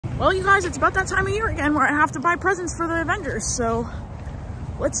Well, you guys, it's about that time of year again where I have to buy presents for the Avengers, so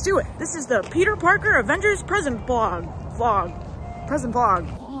let's do it. This is the Peter Parker Avengers present vlog.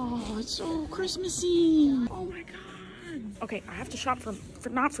 Oh, it's so Christmassy. Oh my God. Okay, I have to shop for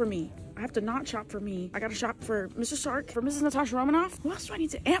not for me. I have to not shop for me. I gotta shop for Mr. Stark, for Mrs. Natasha Romanoff. Who else do I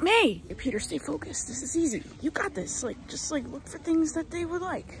need to? Aunt May. Hey, Peter, stay focused. This is easy. You got this. Like, just like look for things that they would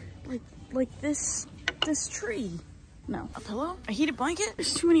like. Like this tree. No. A pillow? A heated blanket?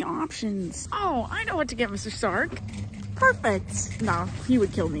 There's too many options. Oh, I know what to get Mr. Stark. Perfect. No, he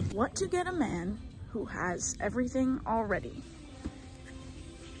would kill me. What to get a man who has everything already?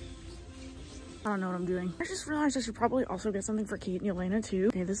 I don't know what I'm doing. I just realized I should probably also get something for Kate and Yelena too.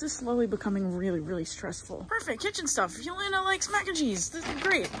 Okay, this is slowly becoming really, really stressful. Perfect, kitchen stuff. Yelena likes mac and cheese. This is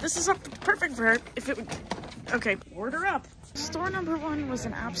great. This is perfect for her if it would. Okay, order up. Store number 1 was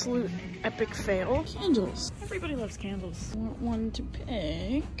an absolute epic fail. Candles. Everybody loves candles. Want one to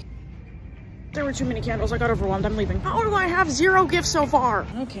pick. There were too many candles. I got overwhelmed. I'm leaving. How do I have 0 gifts so far?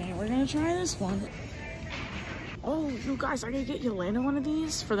 Okay, we're gonna try this one. Oh, you guys, I gotta get Yelena one of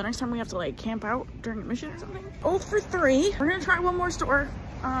these for the next time we have to like camp out during a mission or something. Both for 3. We're gonna try one more store.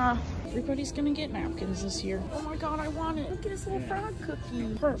 Everybody's gonna get napkins this year. Oh my God, I want it. Look at this little frog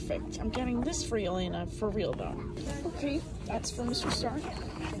cookie. Perfect. I'm getting this for Yelena for real though. Okay, that's for Mr. Stark.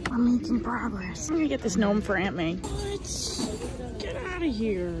 We're making progress. I'm gonna get this gnome for Aunt May. What? Get out of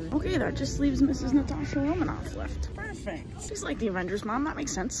here. Okay, that just leaves Mrs. Natasha Romanoff left. Perfect. She's like the Avengers mom. That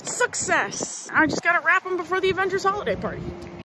makes sense. Success. I just gotta wrap them before the Avengers holiday party.